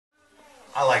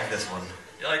I like this one.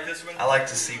 You like this one? I like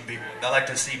to see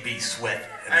B sweat.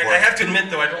 I have to admit,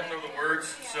 though, I don't know the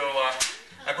words, so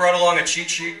I brought along a cheat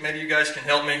sheet. Maybe you guys can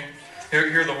help me.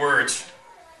 Here are the words.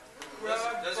 Those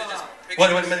are just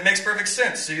pictures. It makes perfect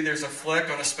sense. See, there's a fleck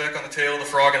on a speck on the tail of the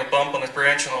frog and a bump on the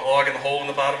branch and a log and a hole in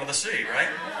the bottom of the sea, right?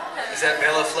 Is that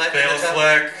Bela Fleck? Bela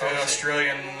Fleck,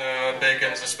 Australian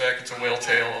bacon is a speck, it's a whale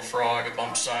tail, a frog, a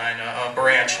bump sign, a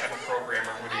branch. I'm a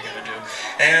programmer, what are you going to do?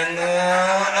 And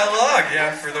a log,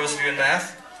 yeah, for those of you in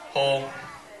math. Hole.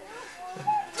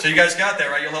 So you guys got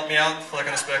that, right? You'll help me out? Fleck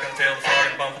on a speck on the tail of the frog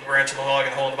and a bump on the branch and a log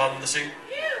and a hole in the bottom of the sea?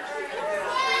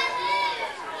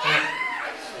 Alright.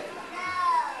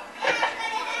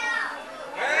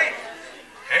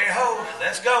 Hey ho,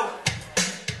 let's go.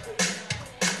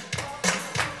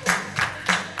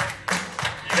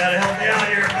 You gotta help me out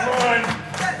here, come on.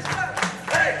 Let's go.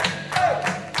 Hey ho,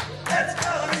 let's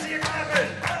go. Let me see you clapping.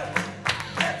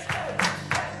 Let's go.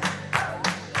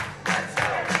 Let's go.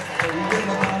 Hole in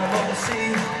the bottom of the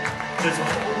sea. There's a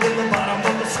hole in the bottom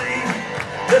of the sea.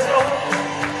 There's a hole.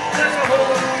 There's a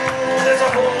hole. There's a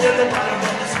hole in the bottom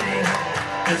of the sea.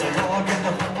 There's a log in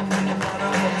the hole in the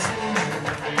bottom of the sea.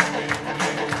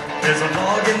 There's a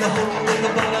log in the hole in the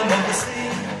bottom of the sea.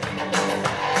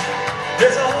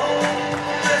 There's a hole.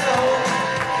 There's a hole.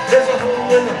 There's a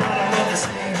hole in the bottom of the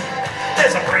sea.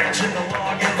 There's a branch in the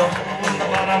log in the hole in the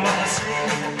bottom of the sea.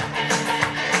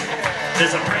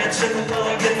 There's a branch in the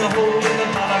log in the hole in the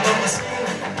bottom of the sea.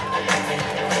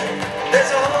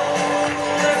 There's a hole.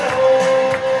 There's a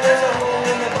hole. There's a hole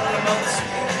in the bottom of the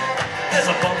sea. There's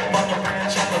a bump on the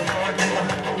branch on the log in the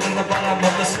hole in the bottom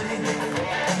of the sea.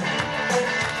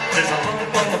 There's a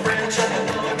bump on the branch on the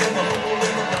log in the hole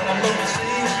in the bottom of the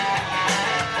sea.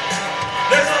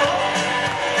 There's a hole.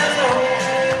 There's a hole.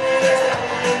 There's a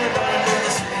hole in the bottom of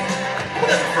the sea.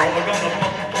 There's a frog on the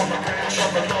bump on the branch on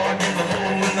the log in the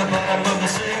hole in the bottom of the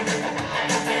sea.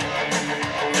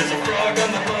 There's a frog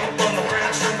on the bump on the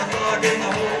branch on the log in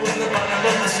the hole in the bottom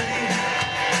of the sea.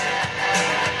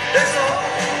 There's a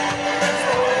hole. There's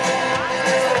a hole.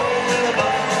 There's a hole in the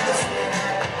bottom of the sea.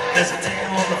 There's a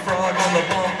tail on the frog on the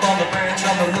bump on the branch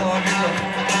on the log in the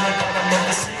hole in the bottom of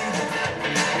the sea.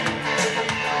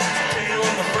 There's a tail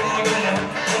on the frog on the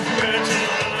branch on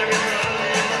the log in the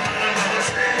bottom of the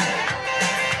sea.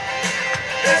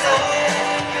 There's a hole.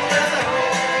 There's a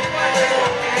hole. There's a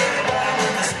hole in the bottom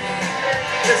of the sea.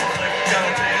 There's a fleck on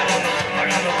the tail on the frog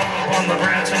on the bump on the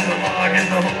branch on the log in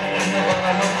the hole in the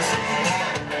bottom of the sea.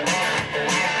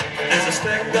 There's a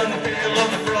speck on the tail of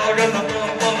the frog on the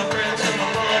bump on the branch on the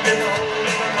log in the hole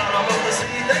in the bottom of the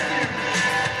sea. Thank you.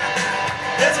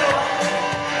 There's a hole.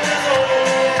 There's a hole.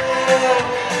 There's a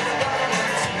hole in the bottom of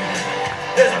the sea.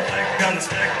 There's a fleck on the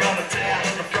speck on the tail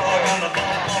of the frog on the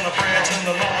bump on the branch on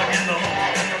the log in the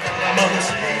hole in the bottom of the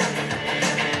sea.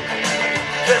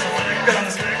 There's a fleck on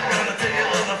the speck on the tail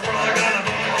of the frog on the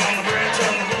bump on the branch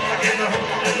on the log in the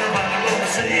hole in the bottom of the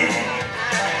sea.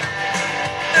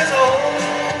 There's a hole.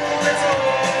 There's a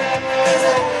hole. There's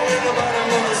a hole in the bottom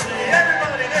of the sea.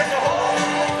 Everybody, there's a hole.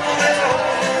 There's a hole.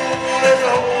 There's a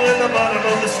hole in the bottom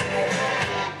of the sea.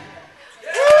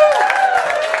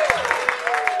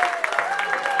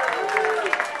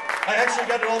 I actually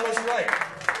got it almost right.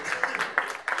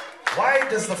 Why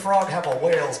does the frog have a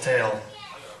whale's tail?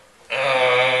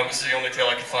 This is the only tail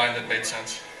I could find that made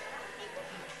sense.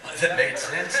 That made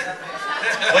sense?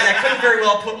 Well, I couldn't very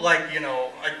well put, like, you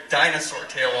know, a dinosaur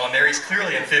tail on there. He's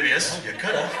clearly amphibious. Well, you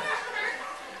could have.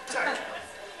 Sorry.